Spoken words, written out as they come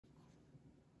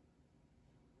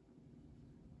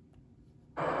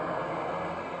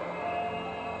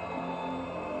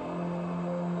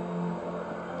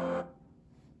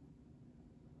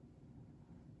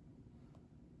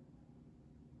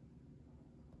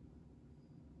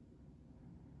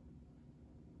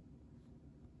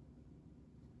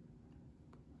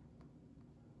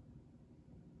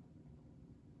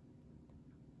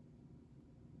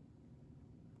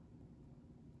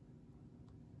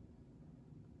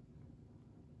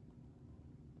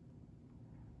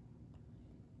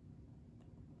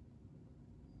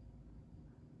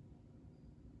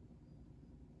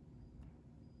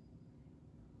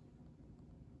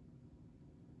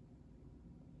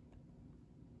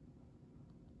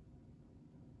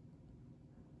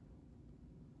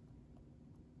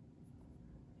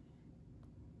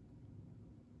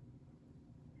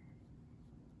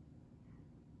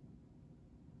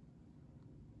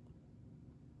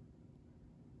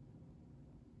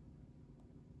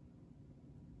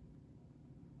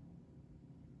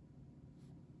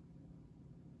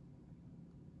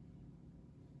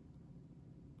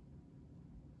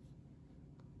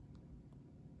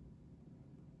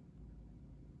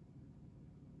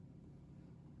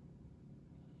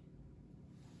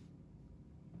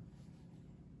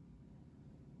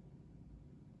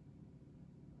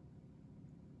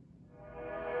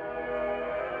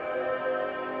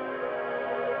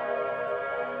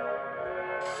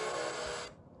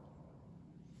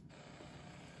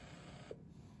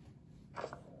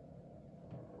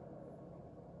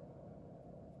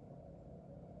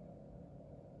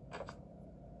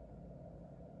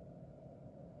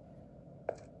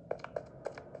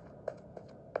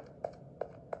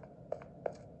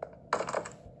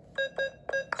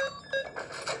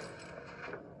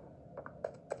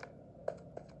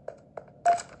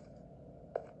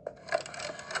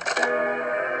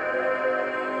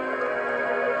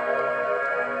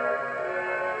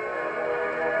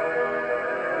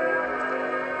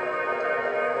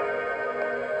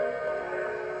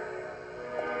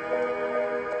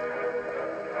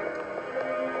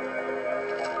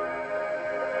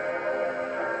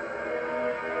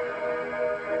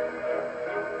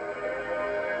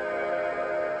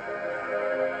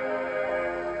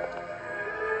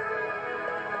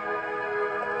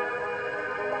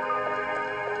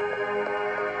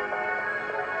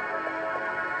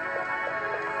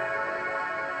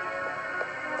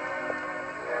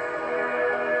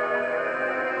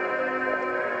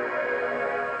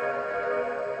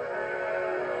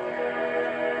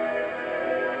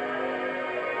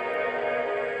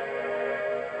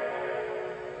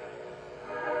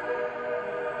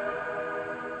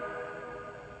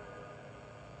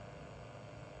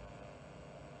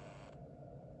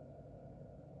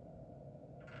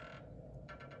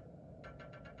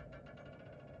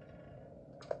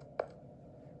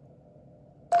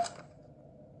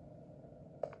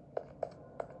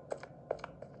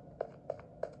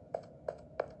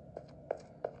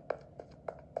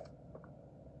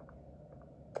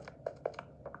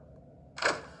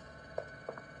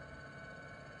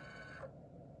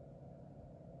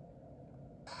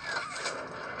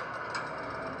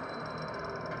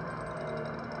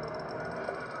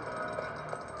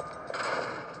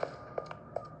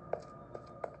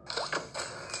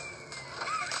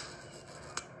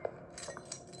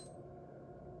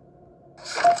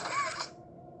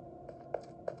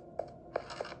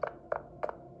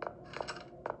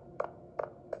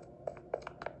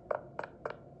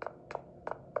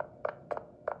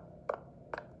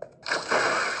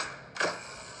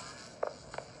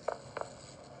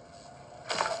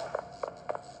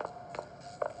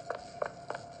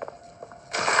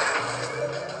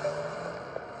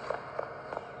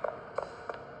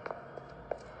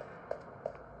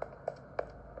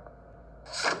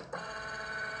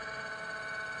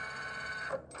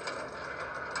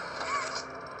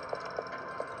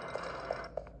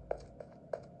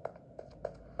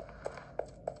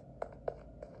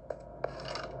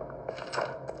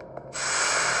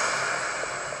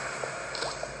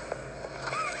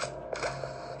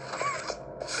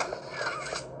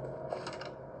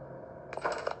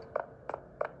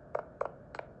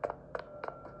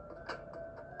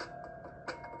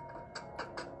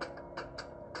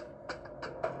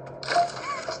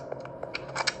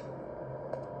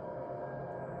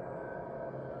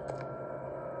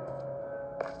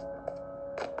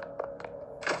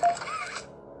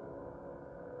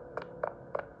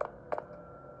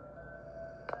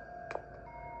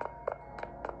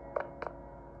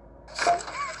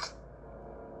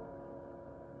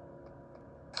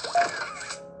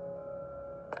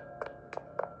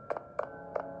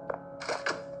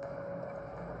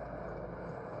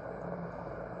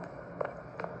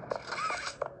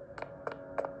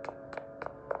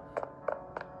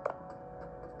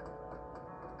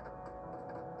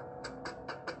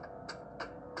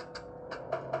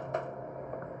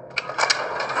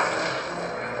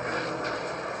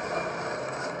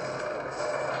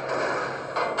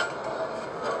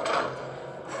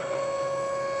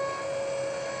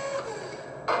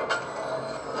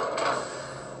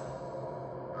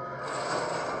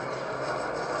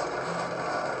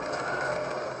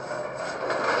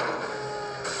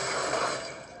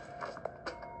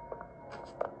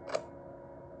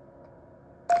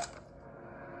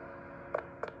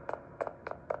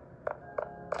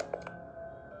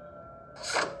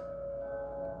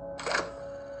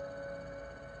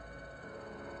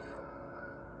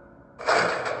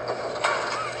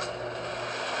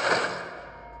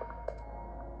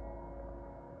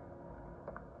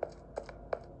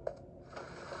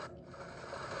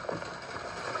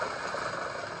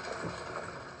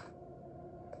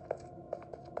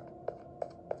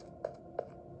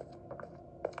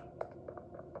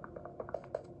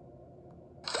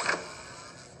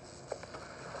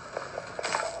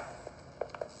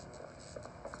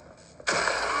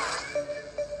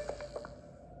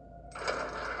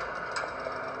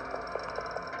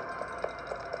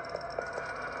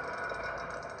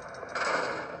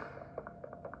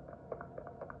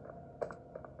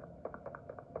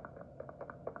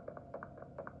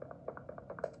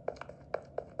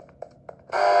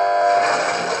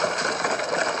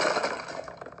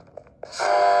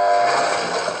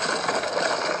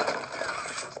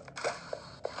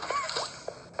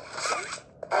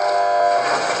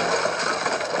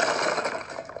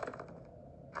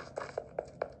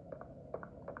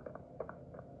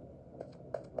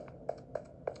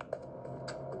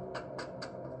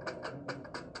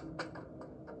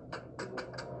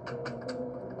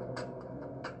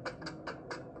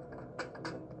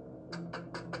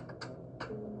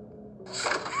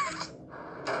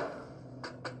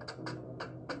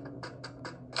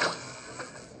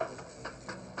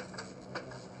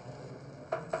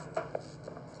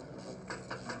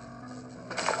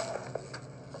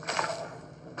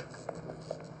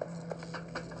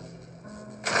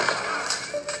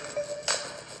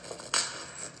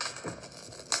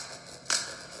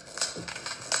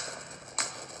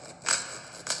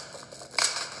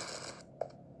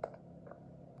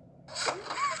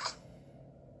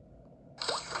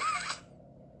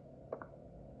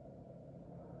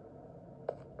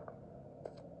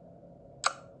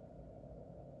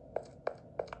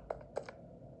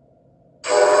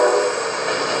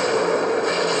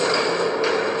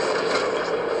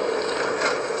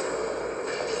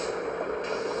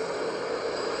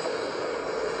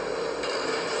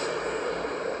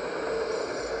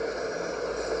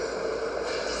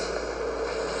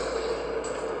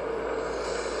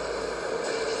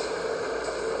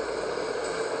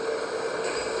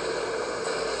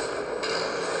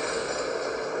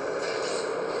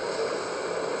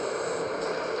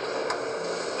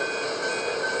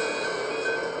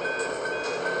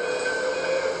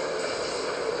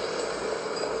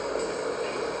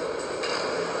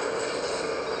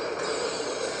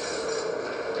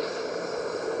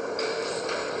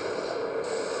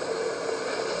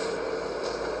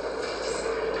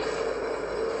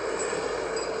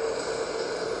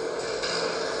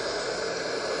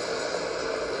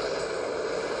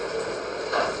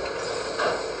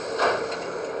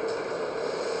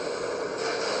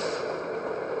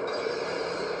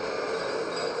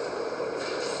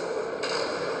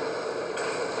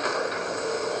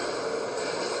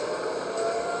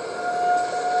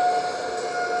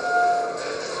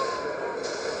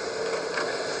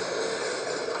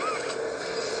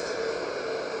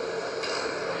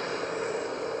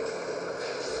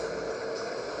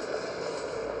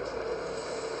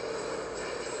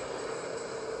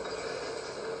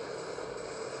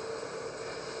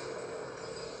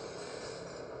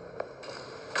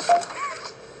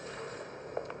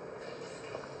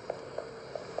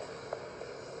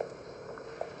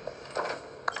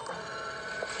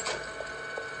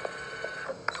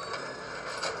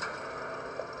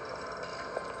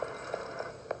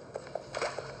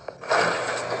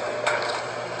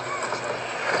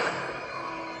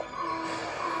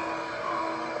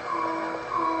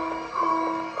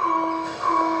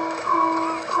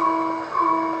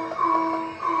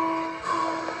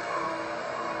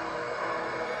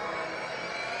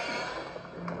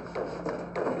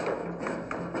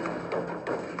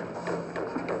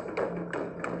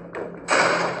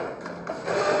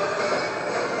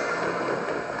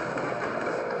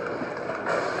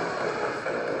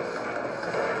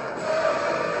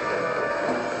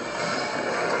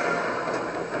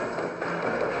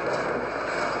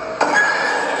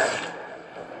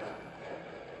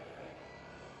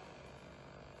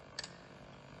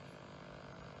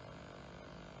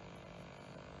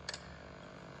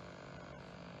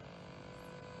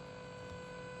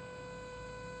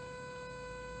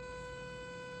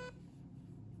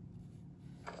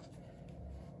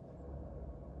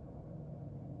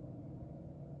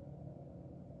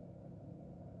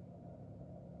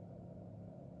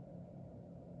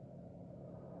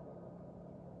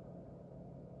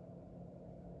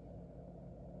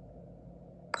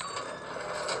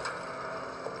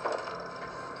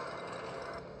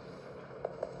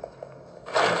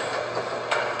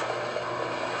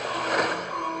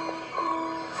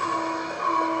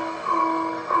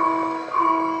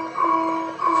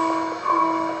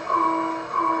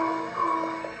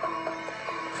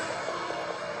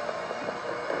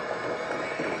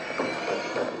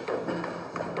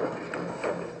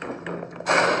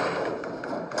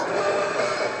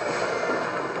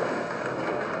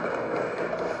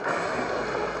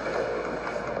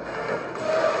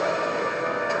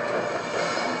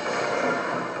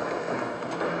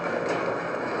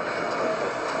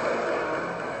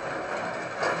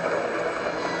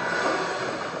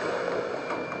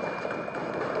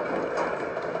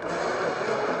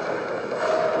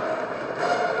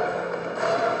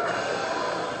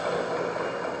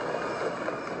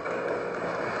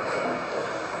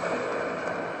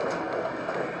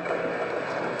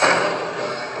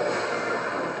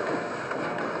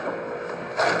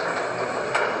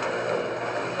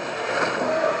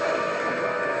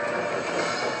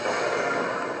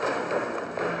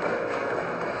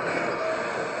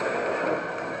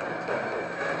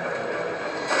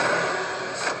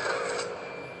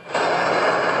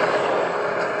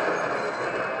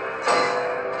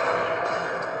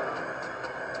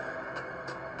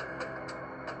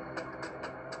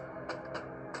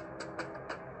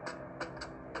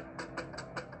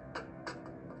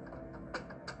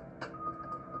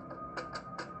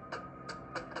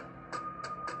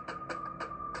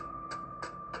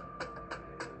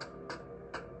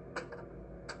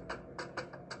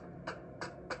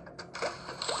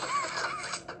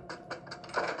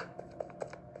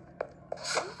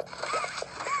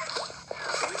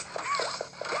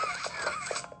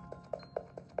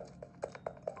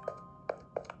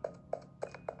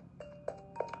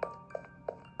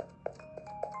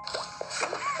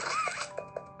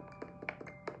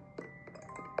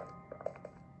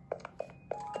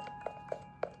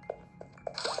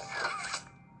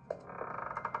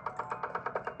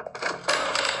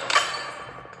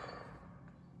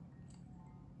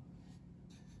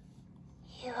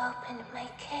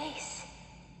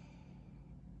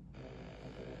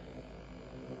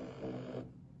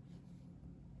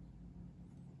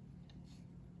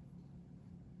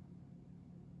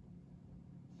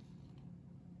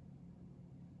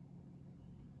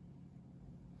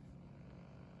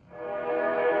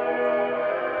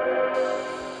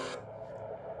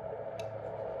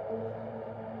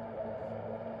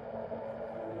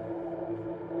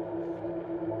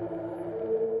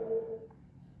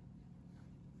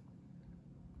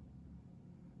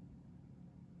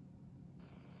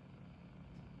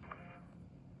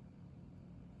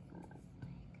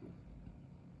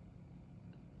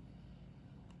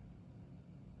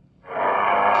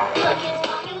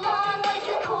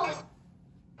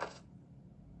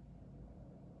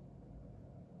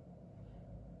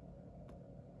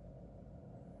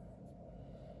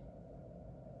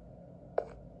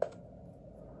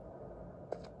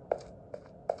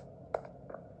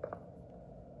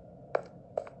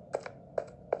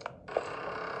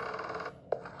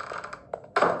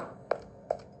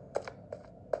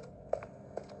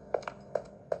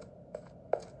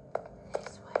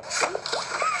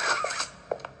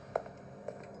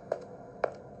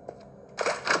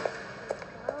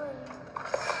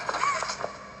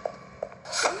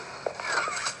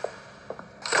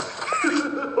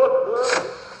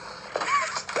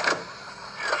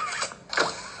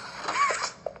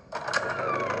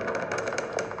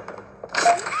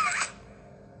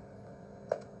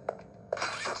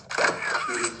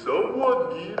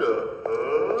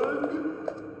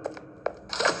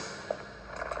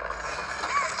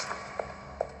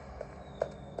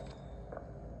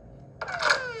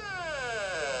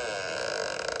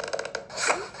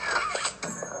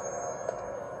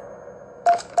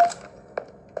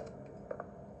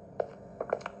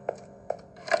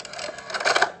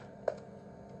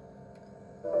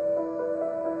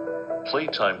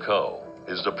Playtime Co.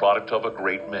 is the product of a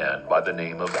great man by the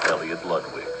name of Elliot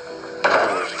Ludwig,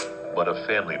 divorced but a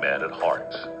family man at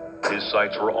heart. His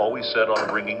sights were always set on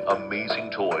bringing amazing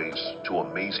toys to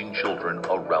amazing children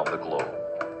around the globe.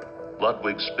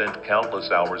 Ludwig spent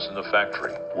countless hours in the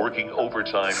factory, working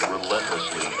overtime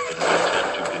relentlessly in an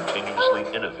attempt to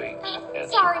continuously innovate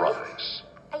and surprise.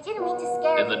 I didn't mean to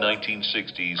scare you. In the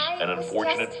 1960s, an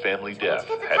unfortunate family death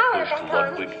had pushed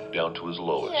Ludwig down to his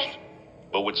lowest.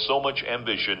 But with so much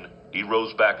ambition, he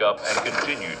rose back up and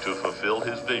continued to fulfill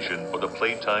his vision for the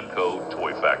Playtime Co.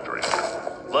 toy factory.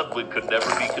 Ludwig could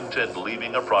never be content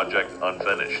leaving a project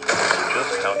unfinished.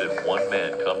 Just how did one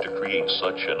man come to create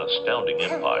such an astounding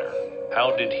empire?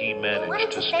 How did he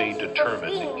manage to stay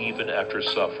determined even after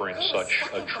suffering such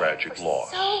a tragic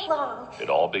loss? It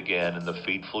all began in the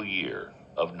fateful year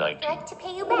of 19... I'd like to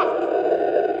pay you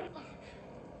back.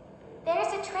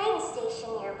 There's a train station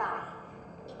nearby.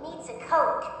 It needs a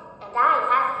code, and I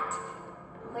have it.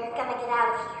 We're gonna get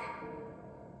out of here.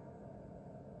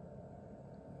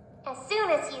 As soon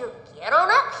as you get on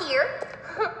up here...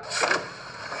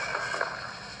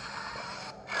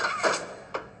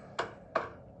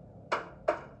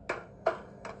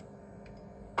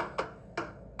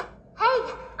 Hey,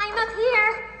 I'm up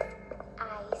here. I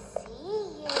see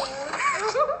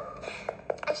you.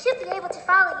 I should be able to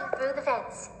follow you through the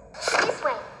fence. This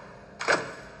way.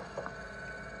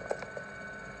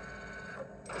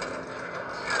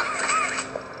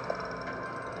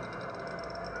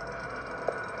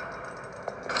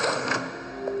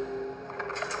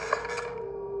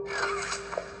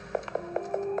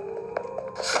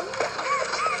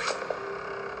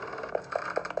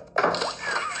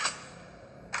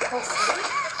 Listen,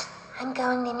 I'm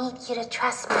going to need you to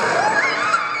trust me.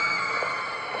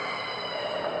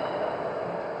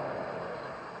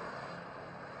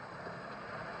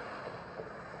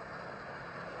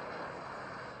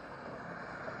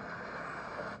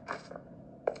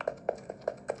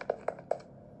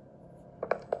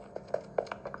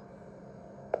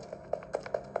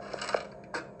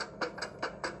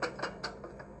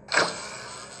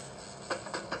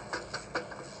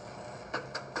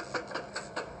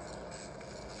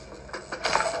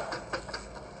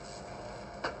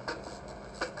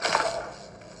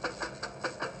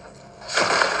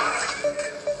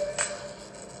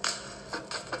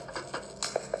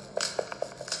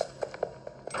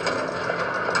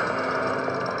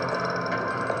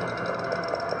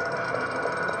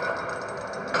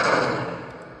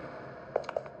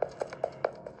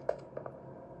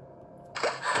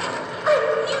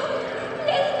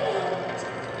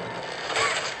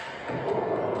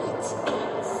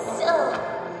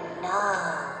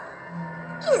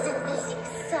 Isn't this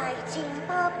exciting,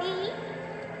 Bobby?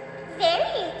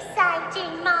 Very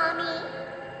exciting, Mommy.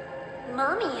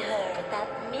 Mommy heard that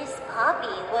Miss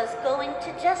Poppy was going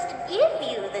to just give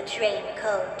you the train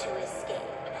code to escape.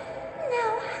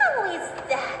 Now, how is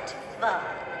that fun?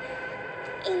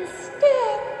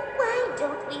 Instead, why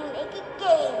don't we make a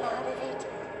game out of it?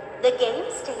 The game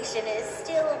station is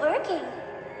still working.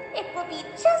 It will be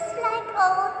just like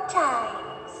old times.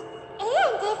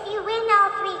 And if you win all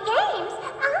 3 games,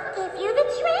 I'll give you the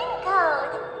train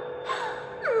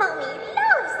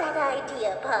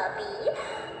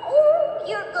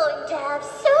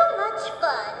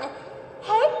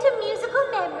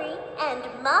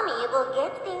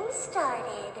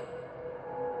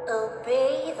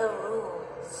Obey the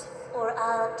rules, or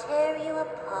I'll tear you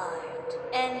apart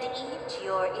and eat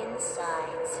your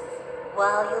insides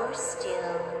while you're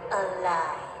still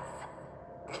alive.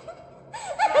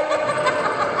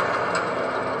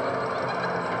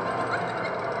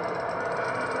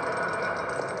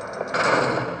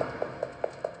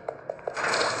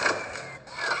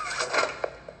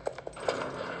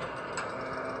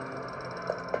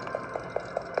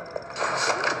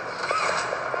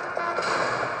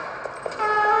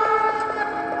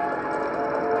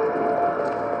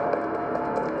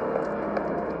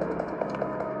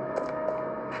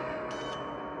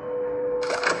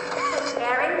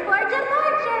 Preparing for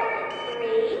departure.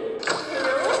 3, 2,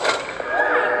 1.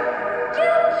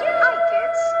 Choo-choo! Hi,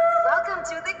 kids. Welcome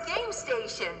to the game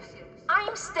station.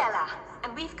 I'm Stella,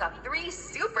 and we've got 3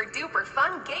 super-duper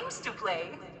fun games to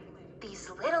play. These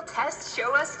little tests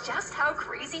show us just how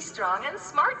crazy strong and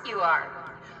smart you are.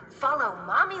 Follow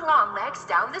Mommy Longlegs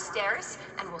down the stairs,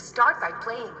 and we'll start by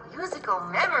playing musical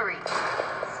memory.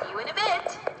 See you in a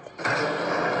bit.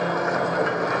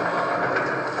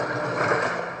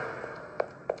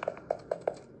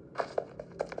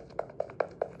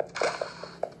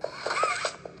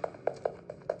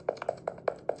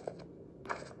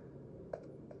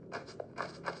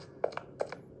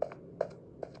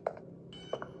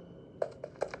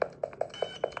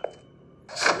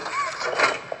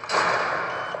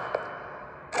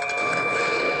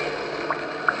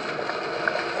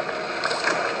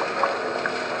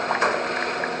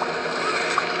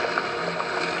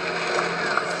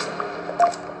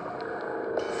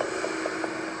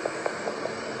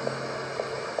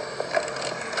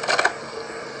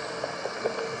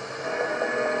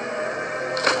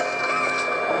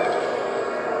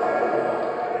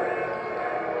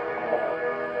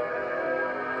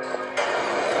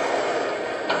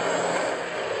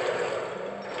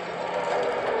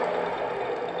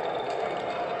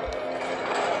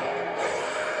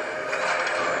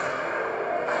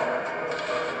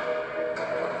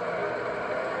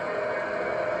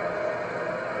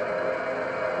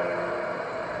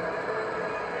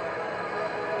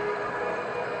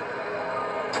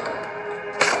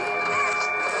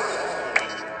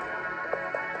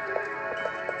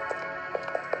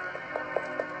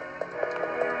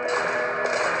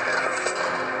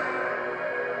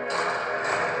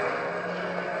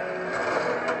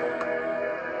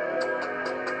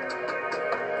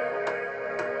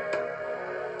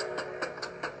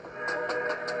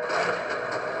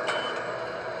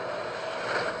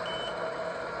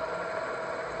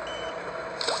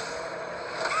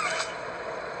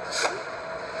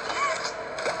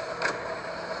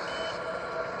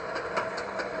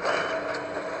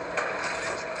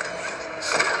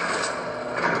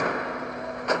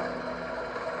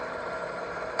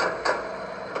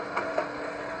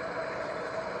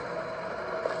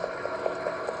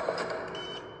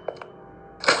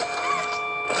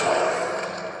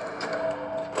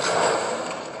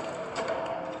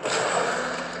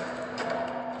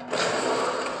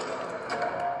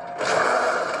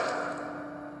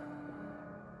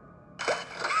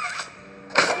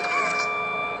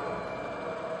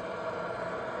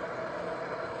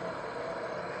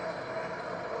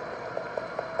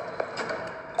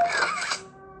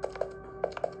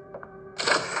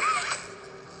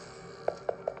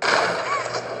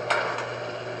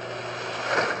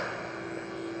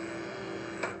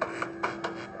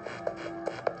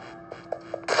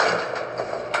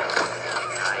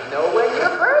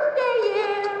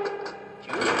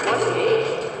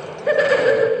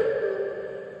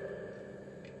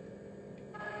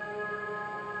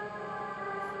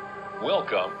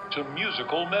 Welcome to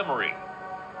Musical Memory.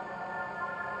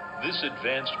 This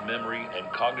advanced memory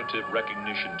and cognitive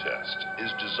recognition test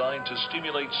is designed to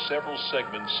stimulate several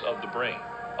segments of the brain,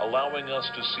 allowing us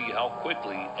to see how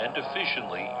quickly and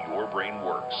efficiently your brain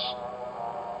works.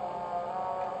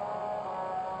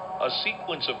 A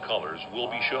sequence of colors will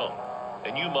be shown,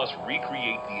 and you must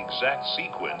recreate the exact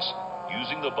sequence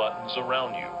using the buttons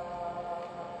around you.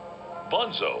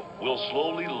 Bunzo will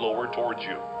slowly lower towards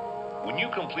you. When you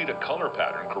complete a color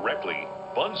pattern correctly,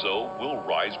 Bunzo will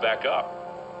rise back up.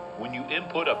 When you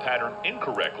input a pattern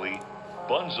incorrectly,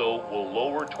 Bunzo will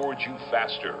lower towards you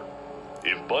faster.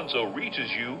 If Bunzo reaches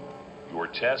you, your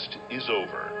test is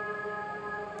over.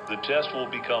 The test will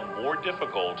become more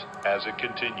difficult as it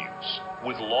continues,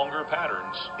 with longer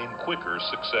patterns in quicker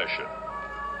succession.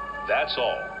 That's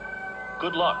all.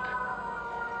 Good luck.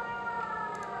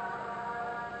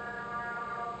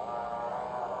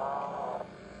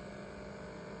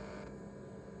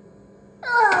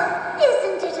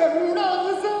 Isn't it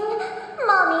amazing?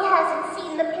 Mommy hasn't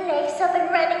seen the place up and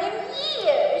running in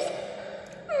years.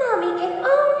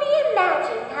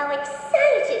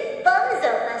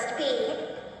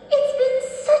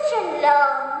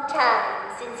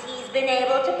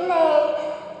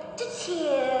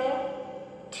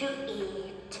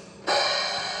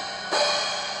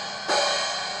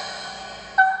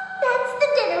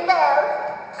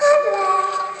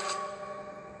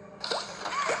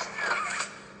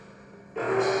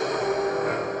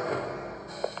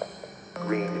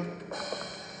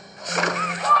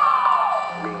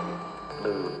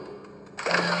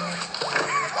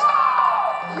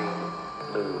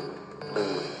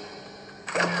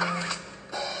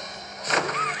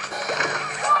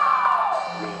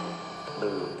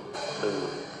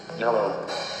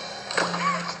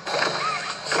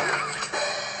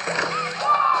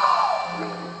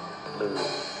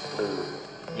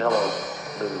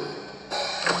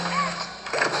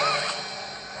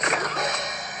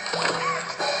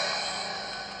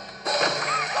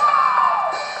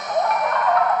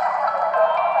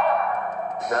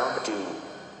 Round 2.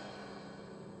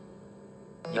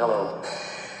 Yellow.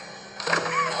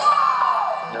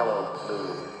 Yellow,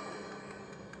 blue.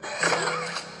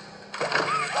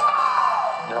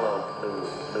 Yellow, blue,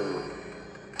 blue.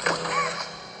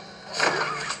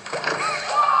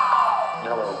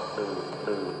 Yellow, blue,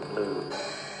 blue, blue.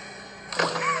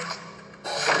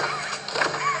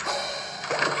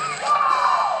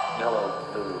 Yellow,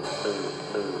 blue, blue,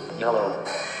 blue. Yellow.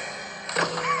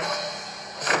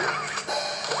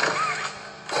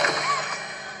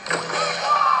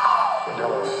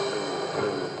 Yellow, blue,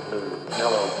 blue, blue.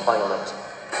 Yellow, violet.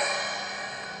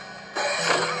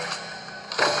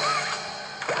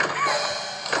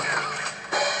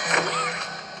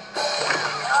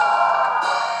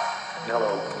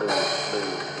 Yellow, blue,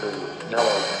 blue, blue.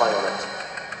 Yellow, violet.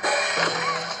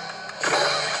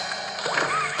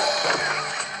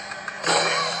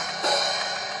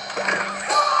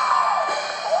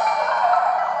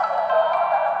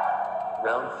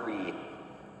 Round 3.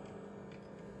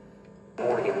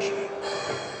 Orange.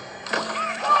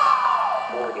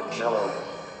 Orange, yellow.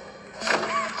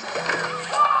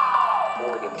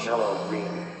 Orange, yellow,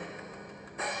 green.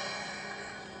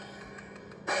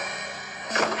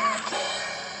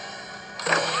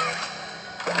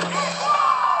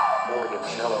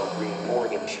 Orange, yellow, green,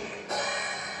 orange.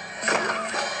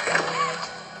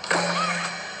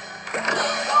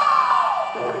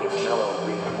 Orange, yellow,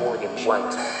 green, orange,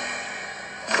 white.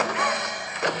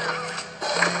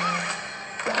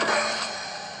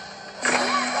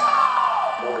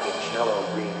 Orange, yellow,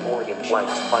 green, orange, white,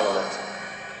 violet.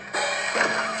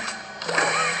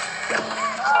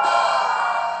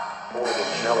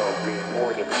 Orange, yellow, green,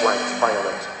 orange, white,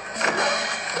 violet.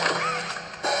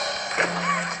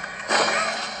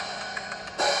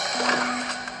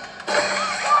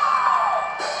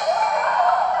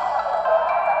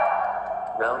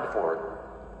 Round 4.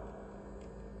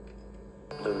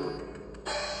 Blue.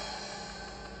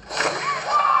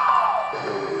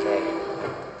 Blue J.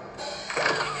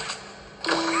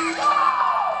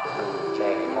 Blue J,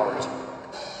 heart.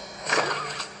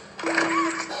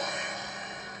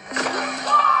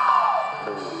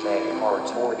 Blue J, heart,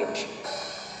 orange.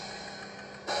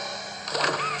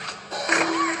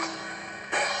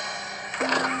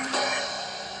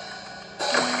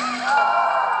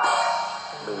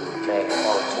 Blue J,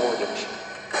 heart, orange.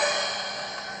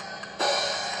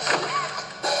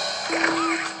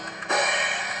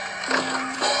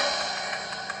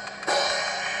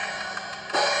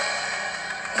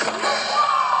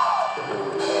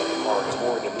 Blue J, heart,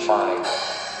 orange, 5.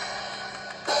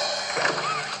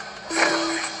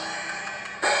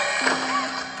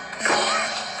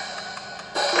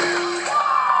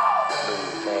 Blue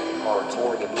J, heart,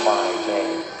 orange, 5J.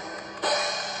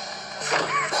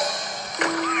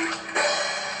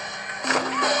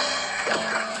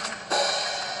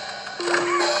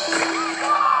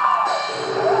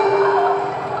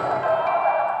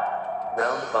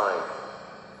 Round 5.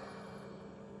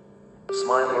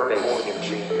 Smiling face, orange,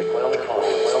 green, well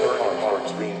heart,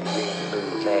 green,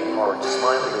 blue, J, heart,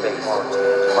 smiling face, heart,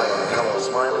 violet, yellow,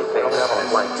 smiling face,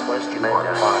 yellow, white, question mark,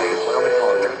 5, well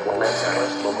heart, less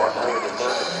question mark,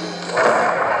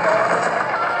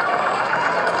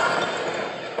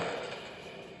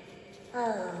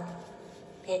 Oh,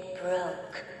 it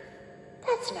broke.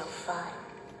 That's no fun.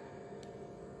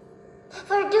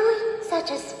 For doing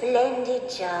such a splendid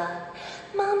job,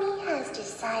 Mommy has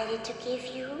decided to give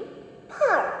you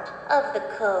part of the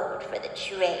code for the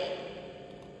train.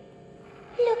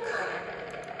 Look on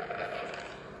it.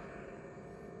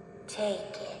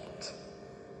 Take it.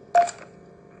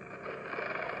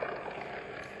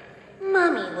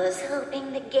 Mommy was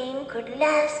hoping the game could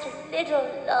last a little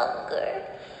longer.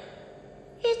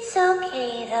 It's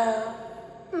okay, though.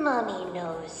 Mommy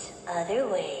knows other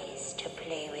ways to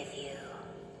play with you.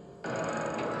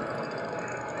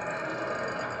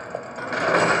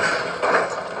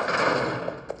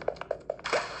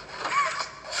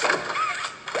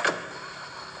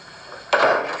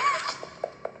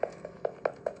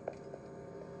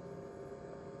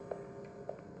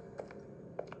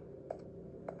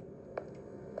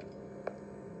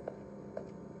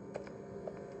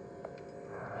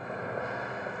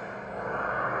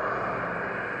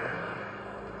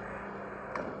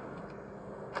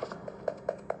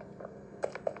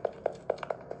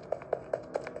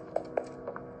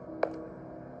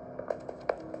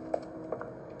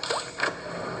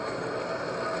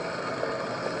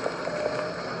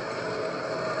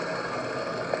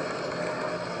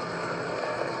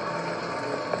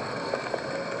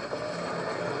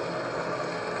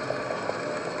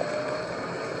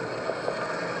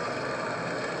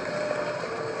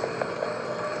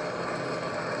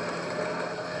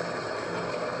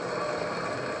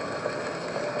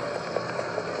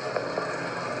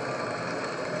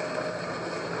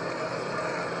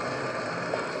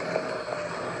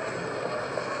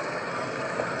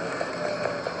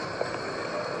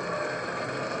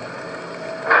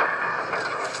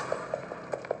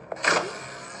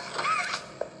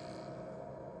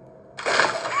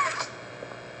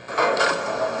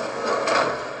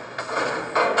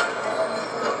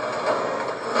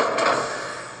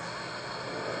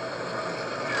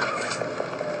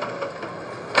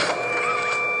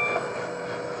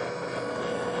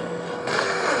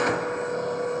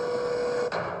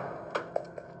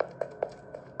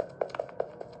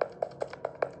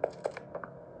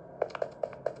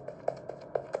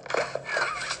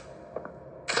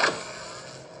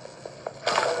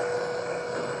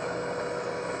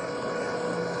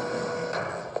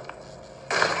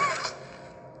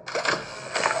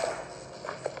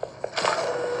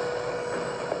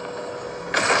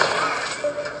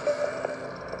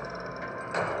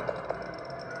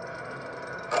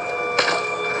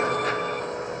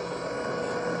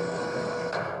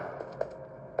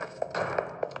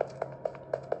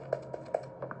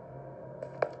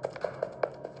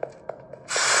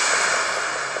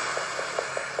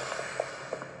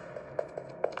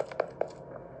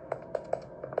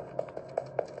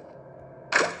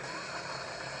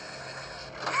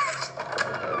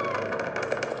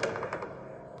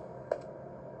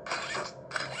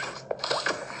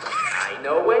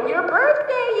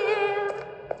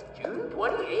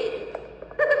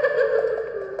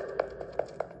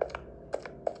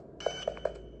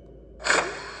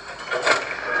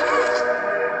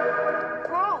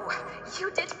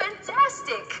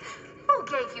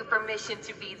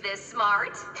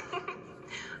 smart.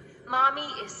 Mommy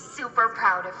is super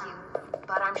proud of you,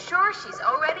 but I'm sure she's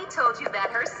already told you that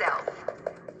herself.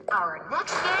 Our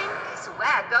next game is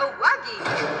Wacko Wuggy.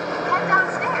 Head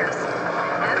downstairs.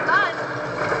 Have fun.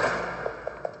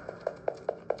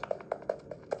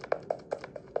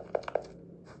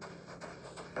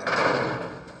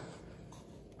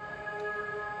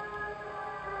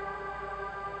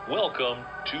 Welcome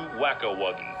to Wacko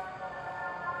Wuggy.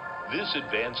 This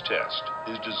advanced test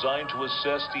is designed to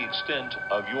assess the extent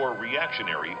of your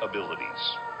reactionary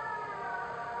abilities.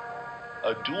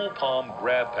 A dual palm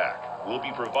grab pack will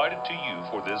be provided to you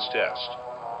for this test.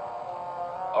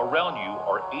 Around you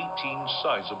are 18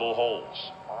 sizable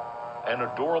holes. An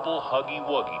adorable Huggy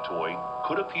Wuggy toy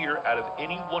could appear out of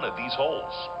any one of these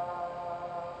holes.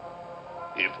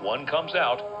 If one comes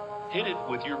out, hit it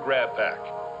with your grab pack.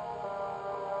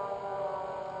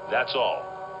 That's all.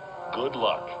 Good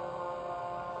luck.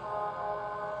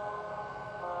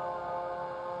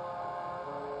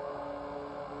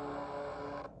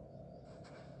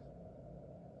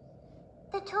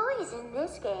 The toys in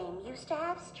this game used to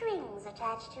have strings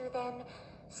attached to them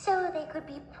so they could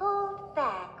be pulled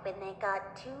back when they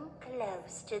got too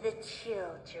close to the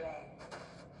children.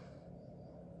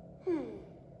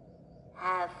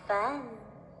 Have fun.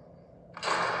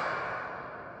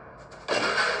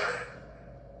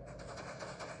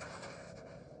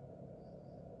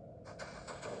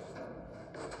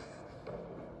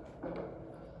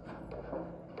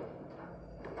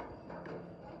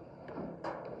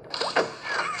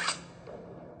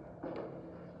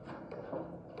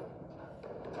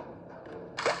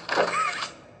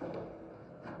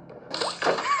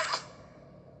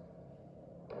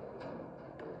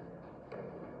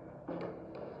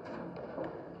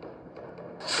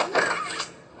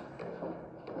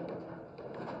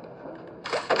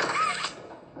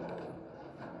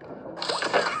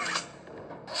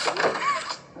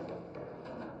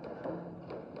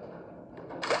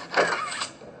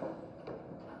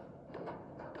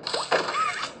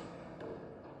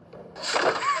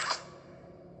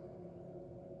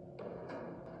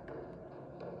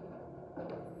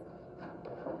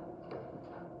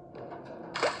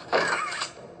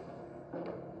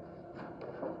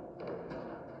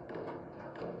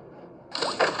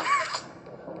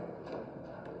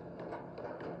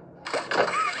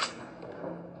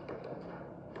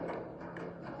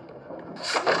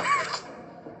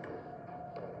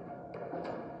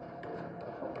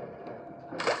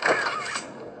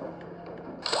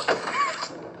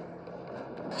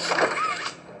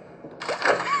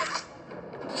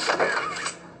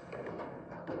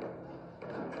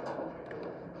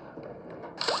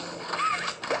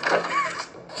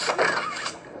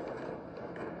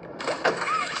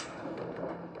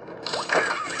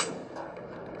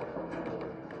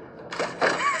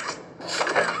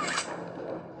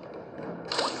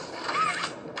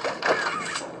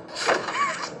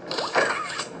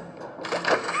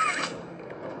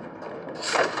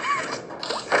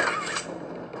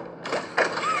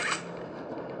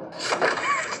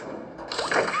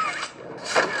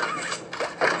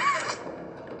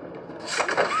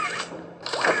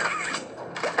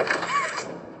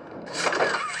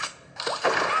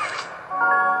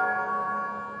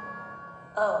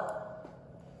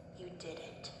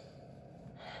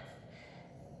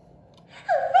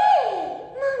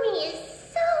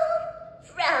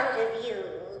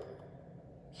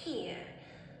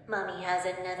 Mommy has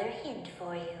another hint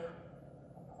for you.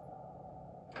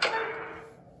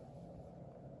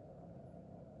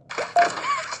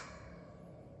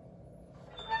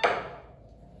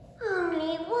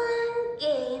 Only one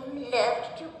game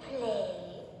left to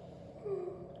play.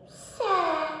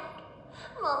 Sad.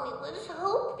 Mommy was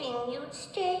hoping you'd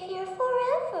stay here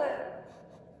forever.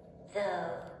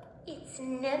 Though, it's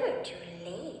never too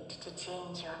late to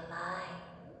change your mind.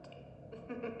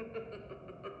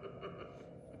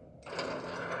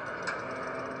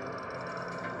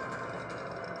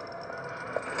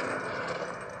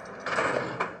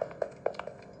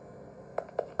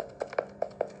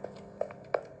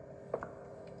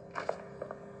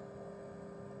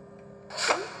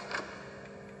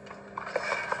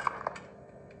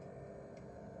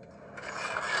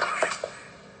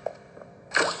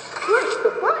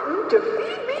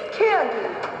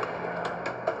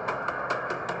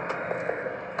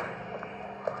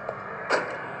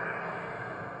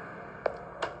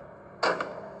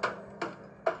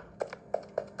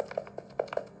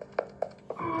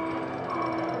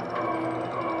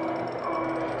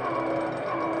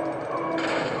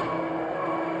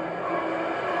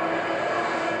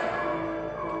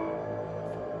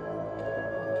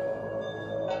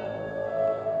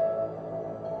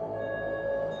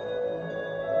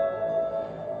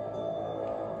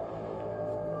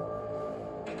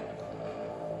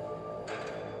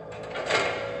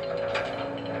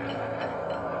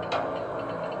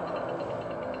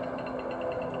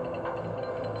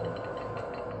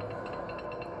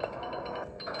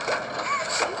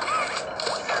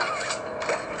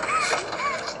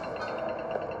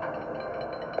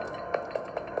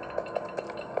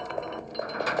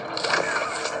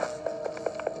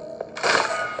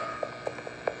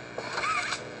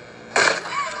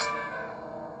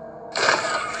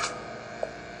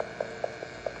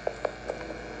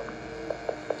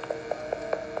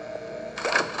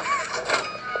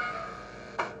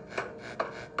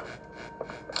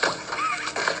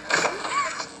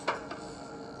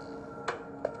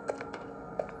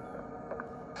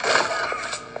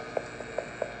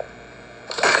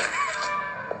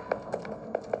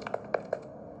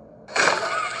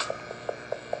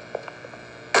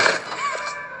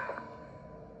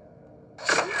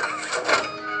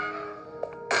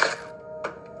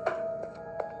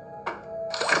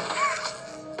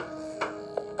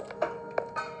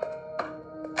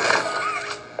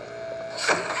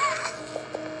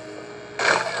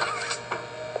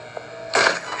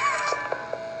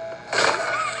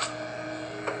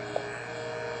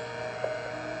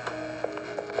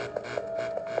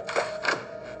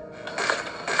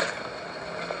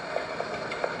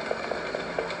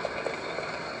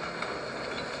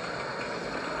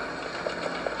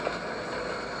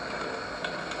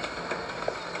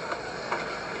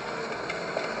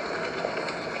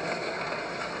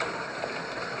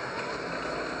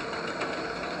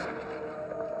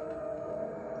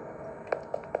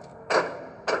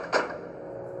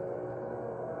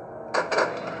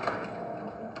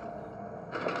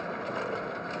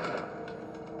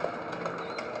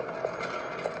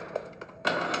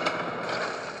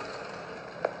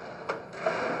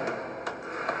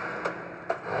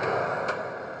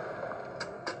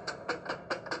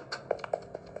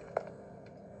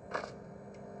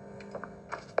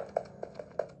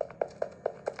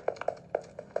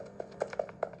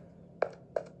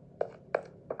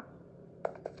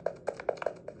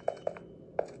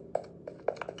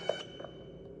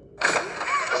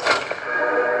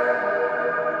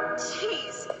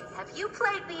 Jeez, have you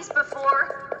played these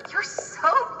before? You're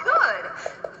so good.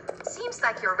 Seems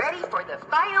like you're ready for the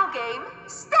final game,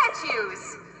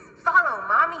 statues. Follow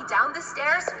Mommy down the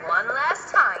stairs one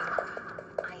last time.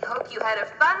 I hope you had a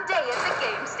fun day at the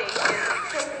game station.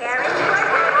 Preparing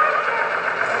for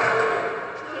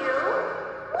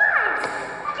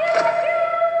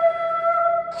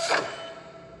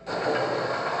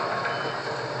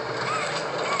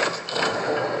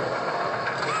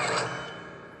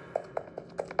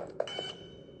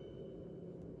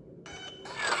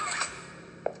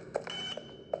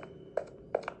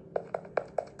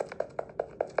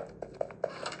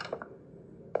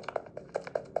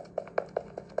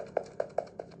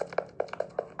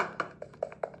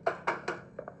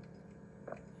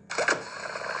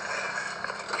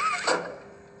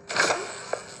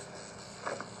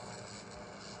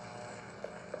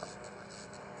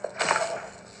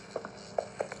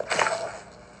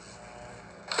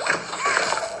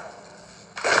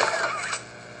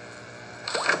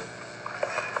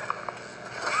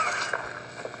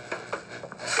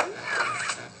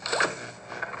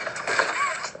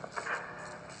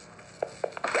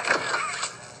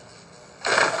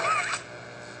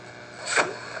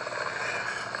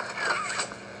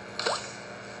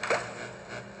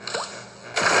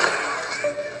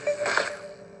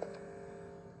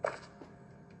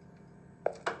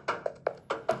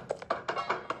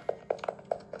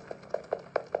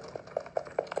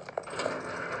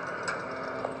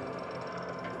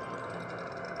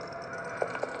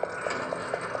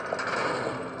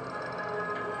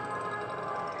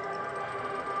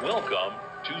Welcome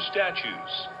to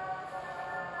Statues.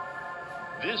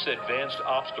 This advanced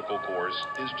obstacle course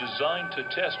is designed to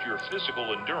test your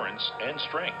physical endurance and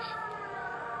strength.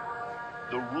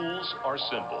 The rules are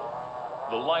simple.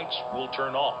 The lights will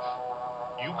turn off.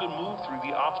 You can move through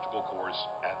the obstacle course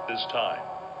at this time.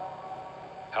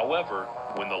 However,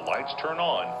 when the lights turn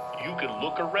on, you can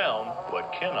look around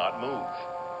but cannot move.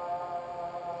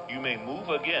 You may move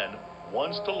again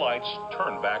once the lights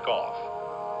turn back off.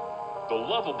 The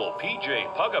lovable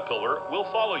PJ Pugapillar will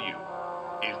follow you.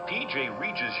 If PJ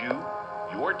reaches you,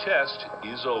 your test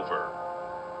is over.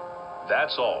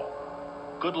 That's all.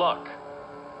 Good luck.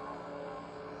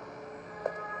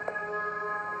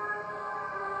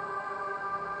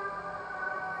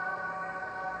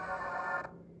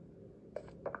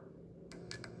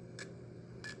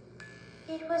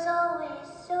 It was always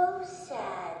so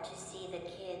sad to see the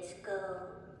kids go.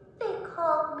 They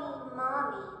called me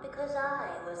Mommy because I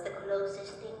was the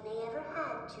closest thing they ever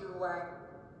had to one.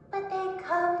 But they'd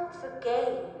come for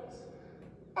games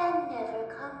and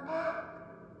never come back.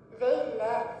 They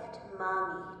left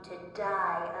Mommy to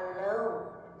die alone.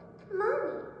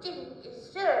 Mommy didn't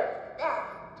deserve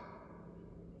that.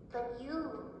 But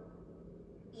you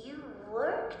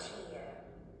worked here.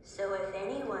 So if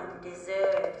anyone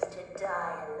deserves to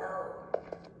die alone,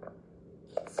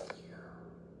 it's you.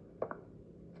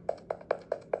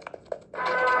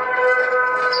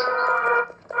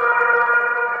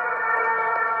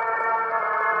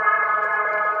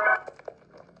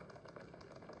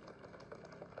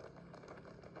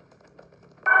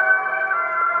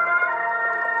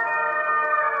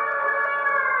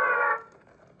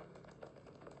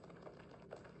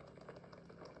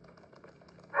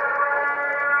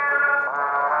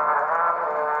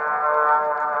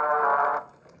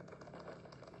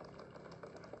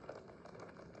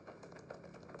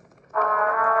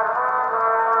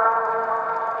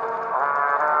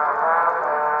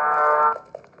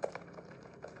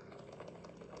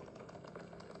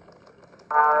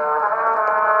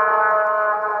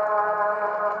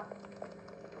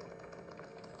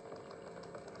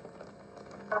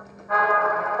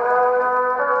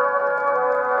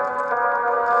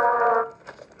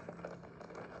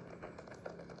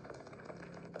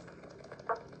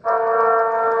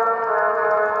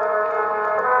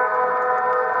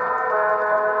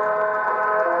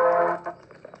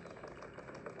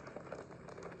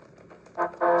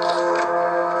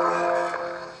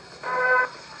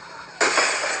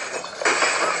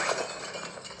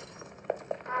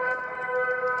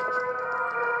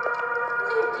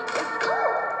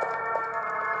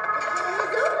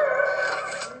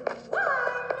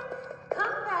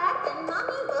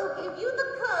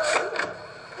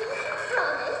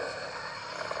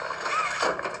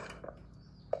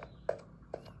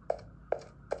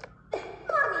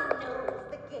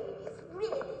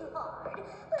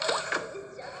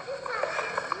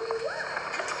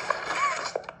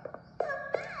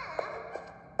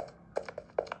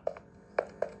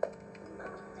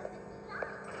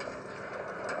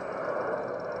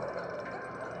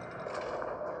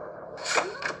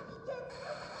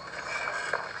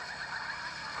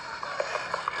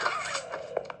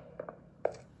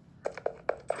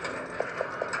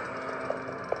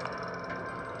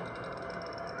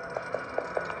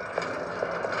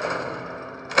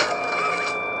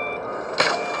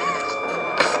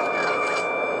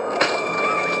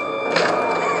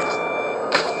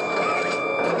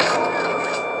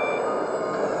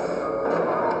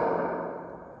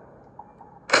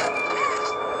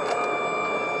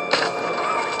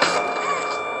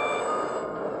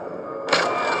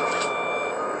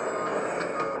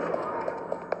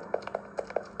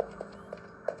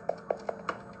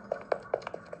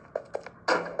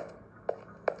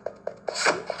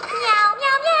 Meow,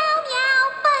 meow, meow, meow,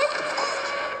 buzz.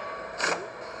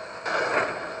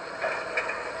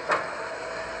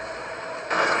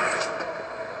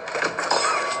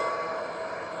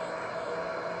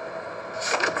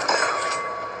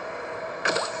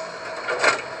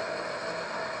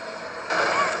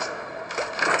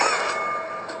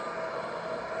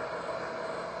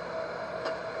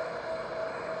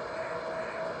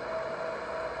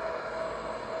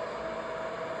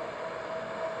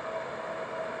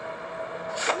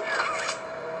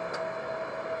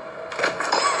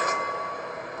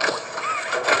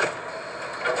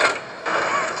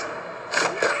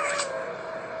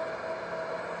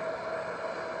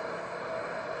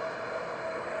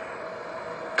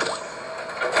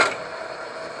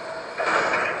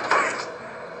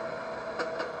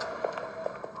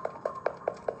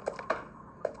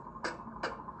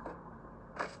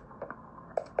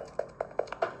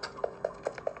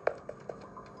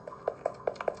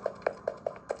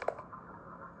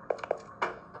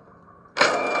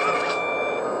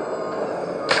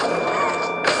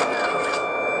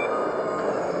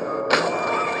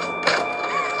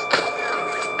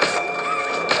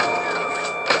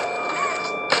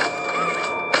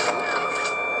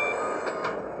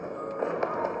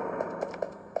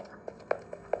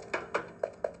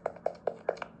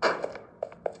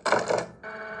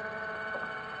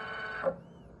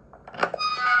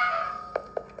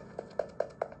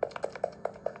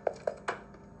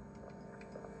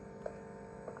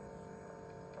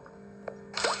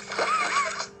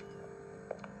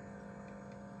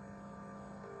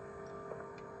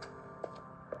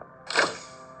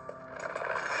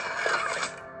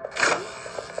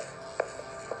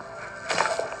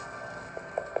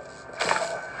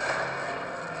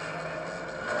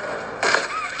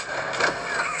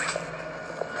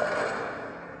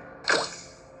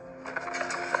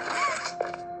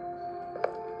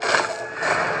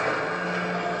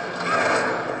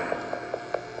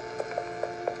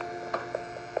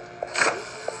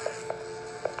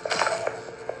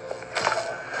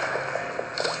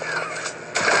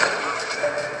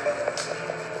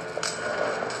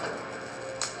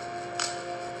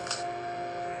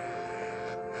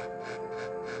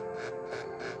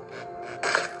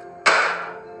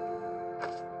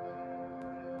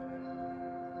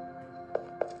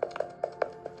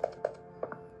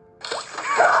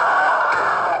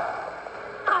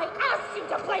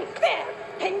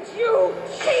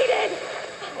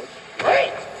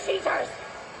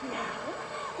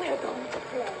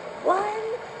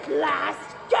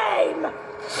 last game!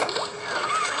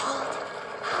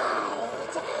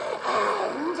 Hide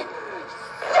and seek!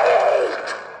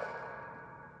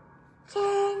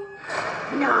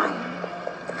 10, 9,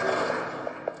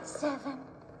 7,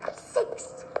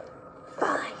 6,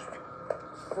 5,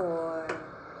 4,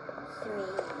 3,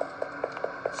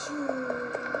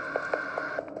 2.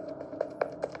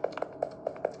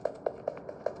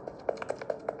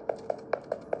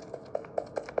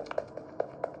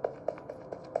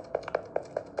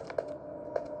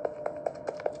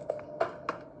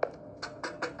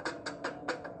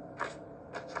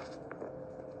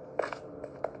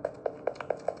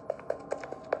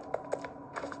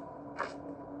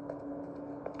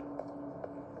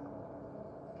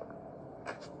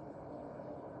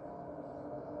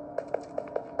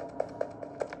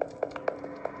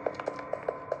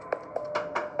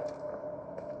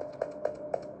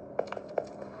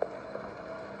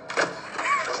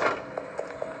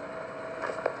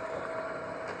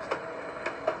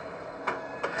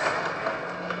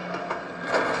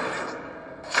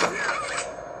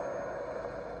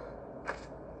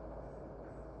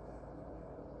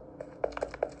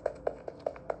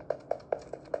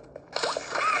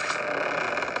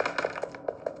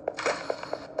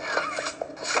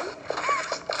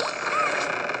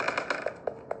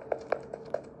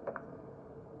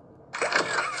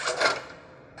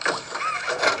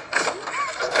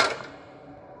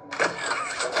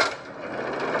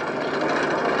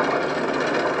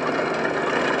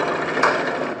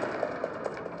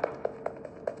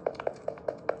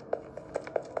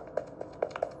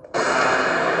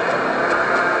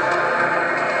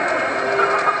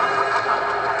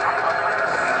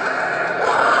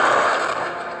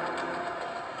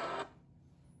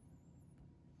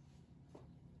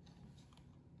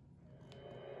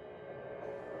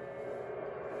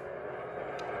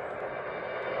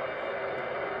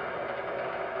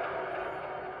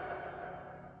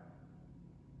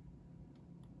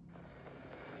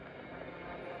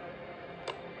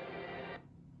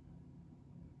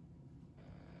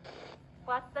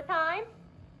 What's the time?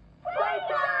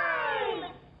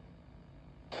 Playtime!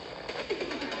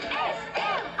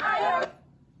 SMILE!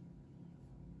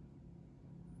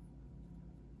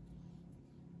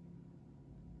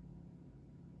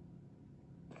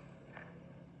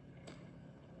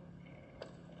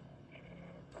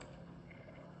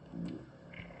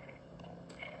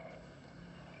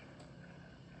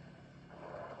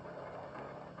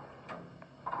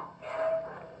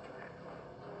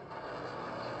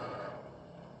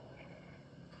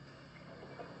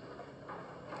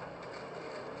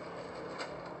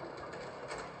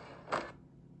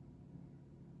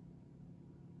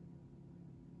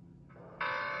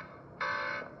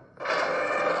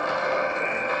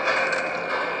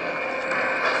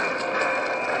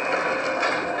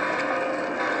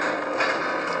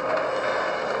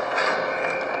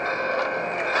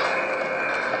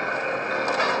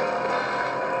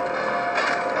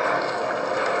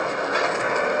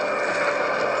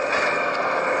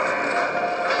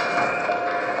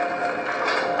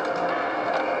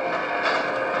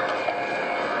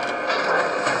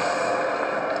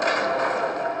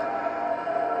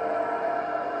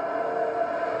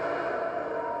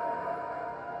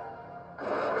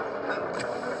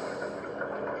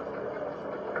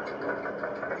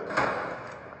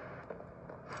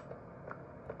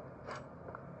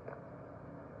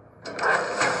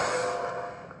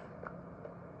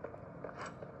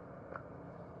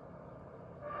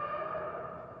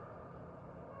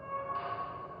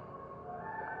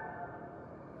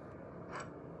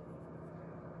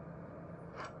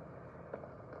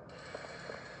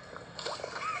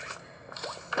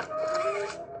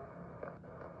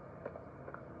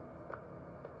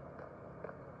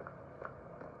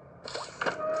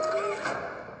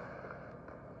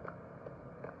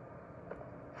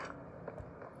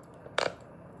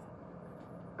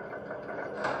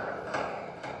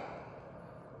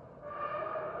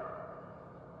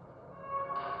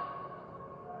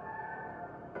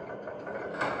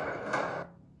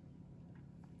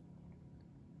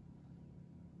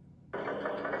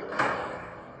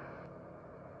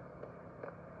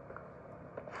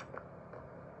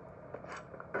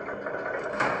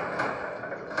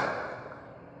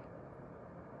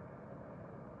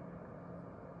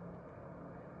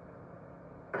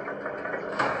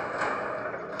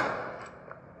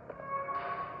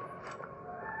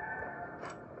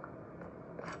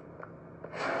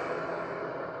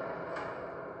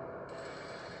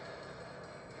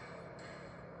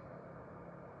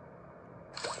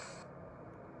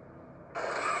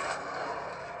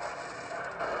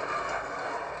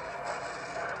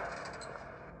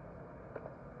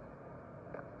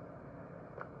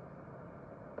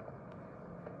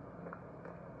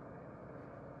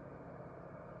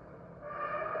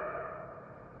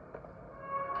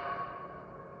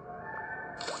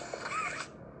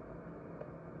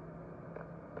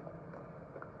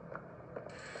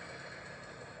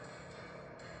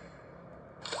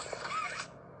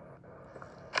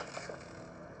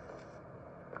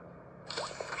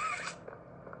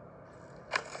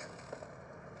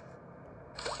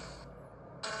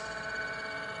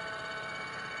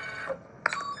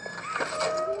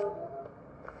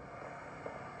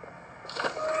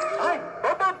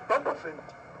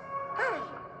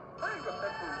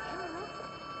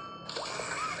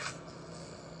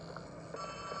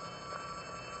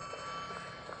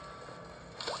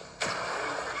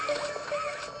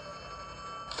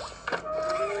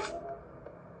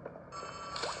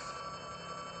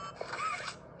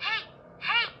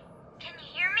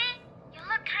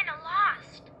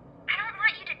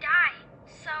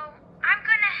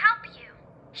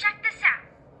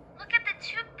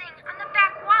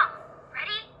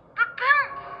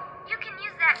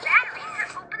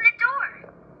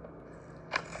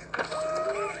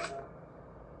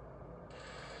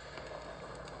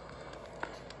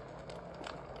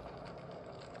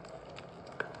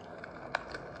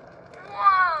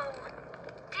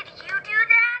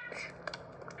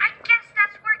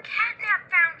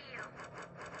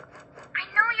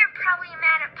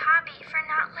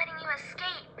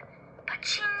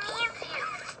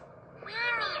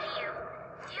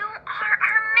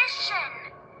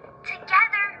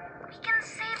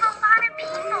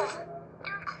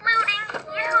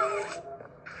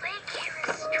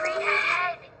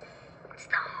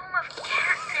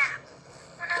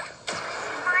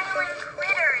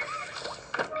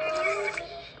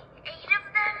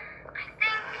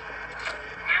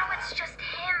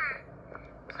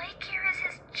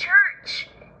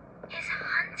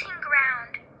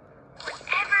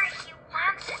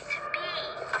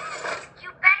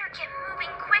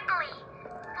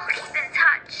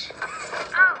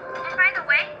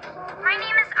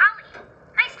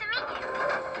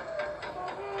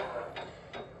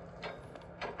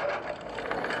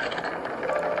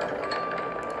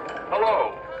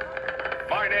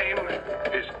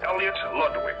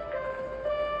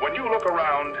 When you look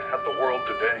around at the world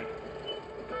today,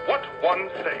 what one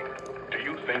thing do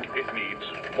you think it needs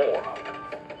more of?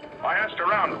 I asked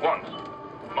around once.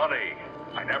 Money,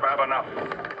 I never have enough.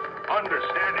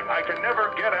 Understanding, I can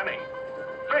never get any.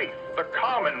 Faith, the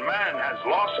common man has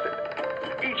lost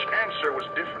it. Each answer was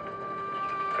different,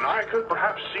 and I could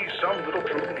perhaps see some little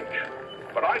truth in each.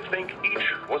 But I think each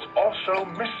was also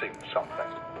missing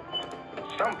something.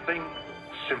 Something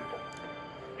simple.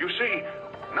 You see,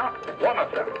 not one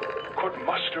of them could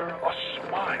muster a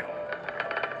smile.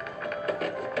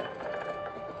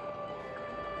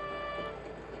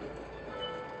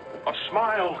 A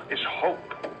smile is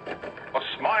hope. A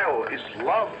smile is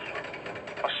love.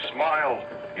 A smile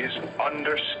is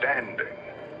understanding.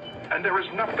 And there is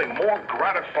nothing more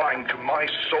gratifying to my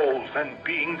soul than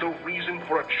being the reason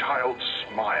for a child's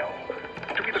smile.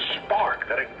 To be the spark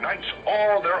that ignites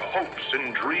all their hopes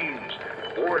and dreams.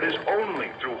 For it is only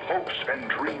through hopes and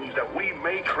dreams that we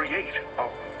may create a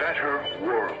better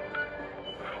world.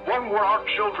 One where our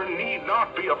children need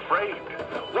not be afraid.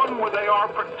 One where they are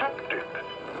protected.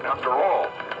 After all,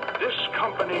 this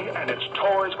company and its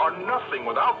toys are nothing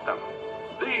without them.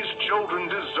 These children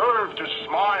deserve to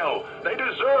smile. They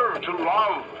deserve to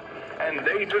love. And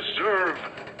they deserve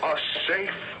a safe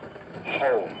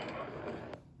home.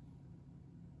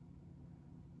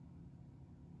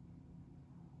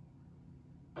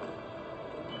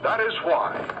 That is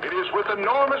why it is with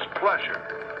enormous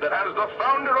pleasure that as the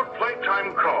founder of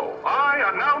Playtime Co., I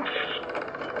announce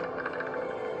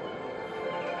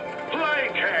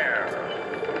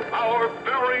Playcare, our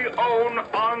very own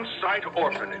on-site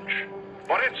orphanage.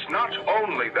 But it's not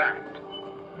only that.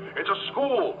 It's a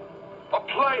school, a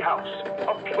playhouse,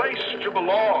 a place to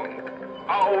belong.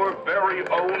 Our very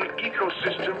own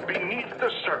ecosystem beneath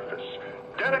the surface,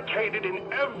 dedicated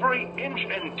in every inch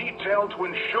and detail to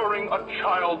ensuring a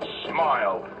child's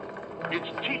smile. Its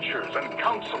teachers and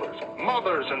counselors,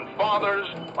 mothers and fathers,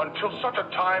 until such a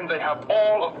time they have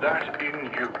all of that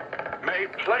in you. May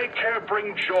Playcare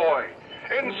bring joy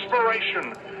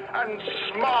inspiration, and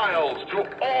smiles to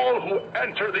all who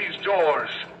enter these doors.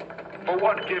 For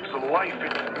what gives life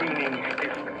its meaning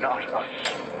if not a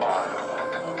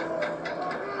smile?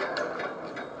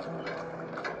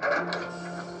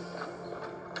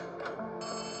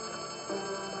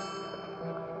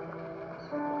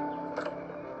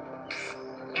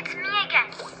 It's me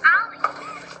again, Ollie.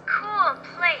 Cool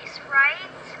place, right?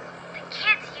 The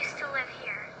kids used to live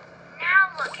here.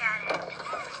 Now look at it.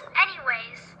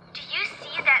 Anyways, do you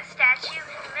see that statue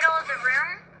in the middle of the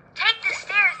room? Take the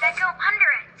stairs that go under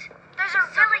it. There's a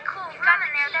really cool room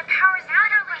in there that powers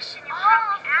literally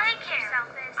all of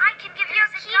Playtime. I can give you a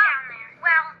key down there.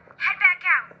 Well, head back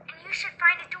out, and you should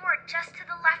find a door just to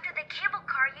the left of the cable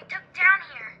car you took down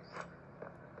here.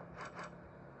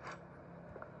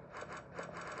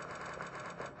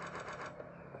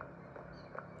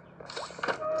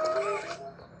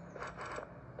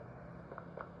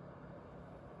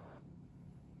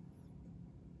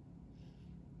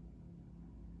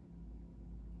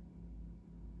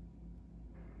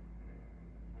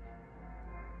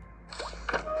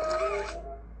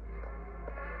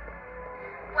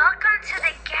 Welcome to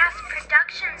the gas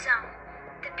production zone,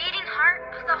 the beating heart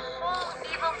of the whole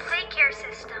evil Playcare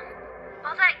system.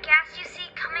 All that gas you see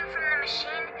coming from the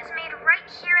machine is made right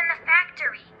here in the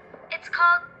factory. It's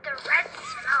called the red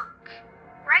smoke.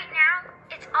 Right now,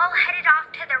 it's all headed off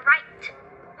to the right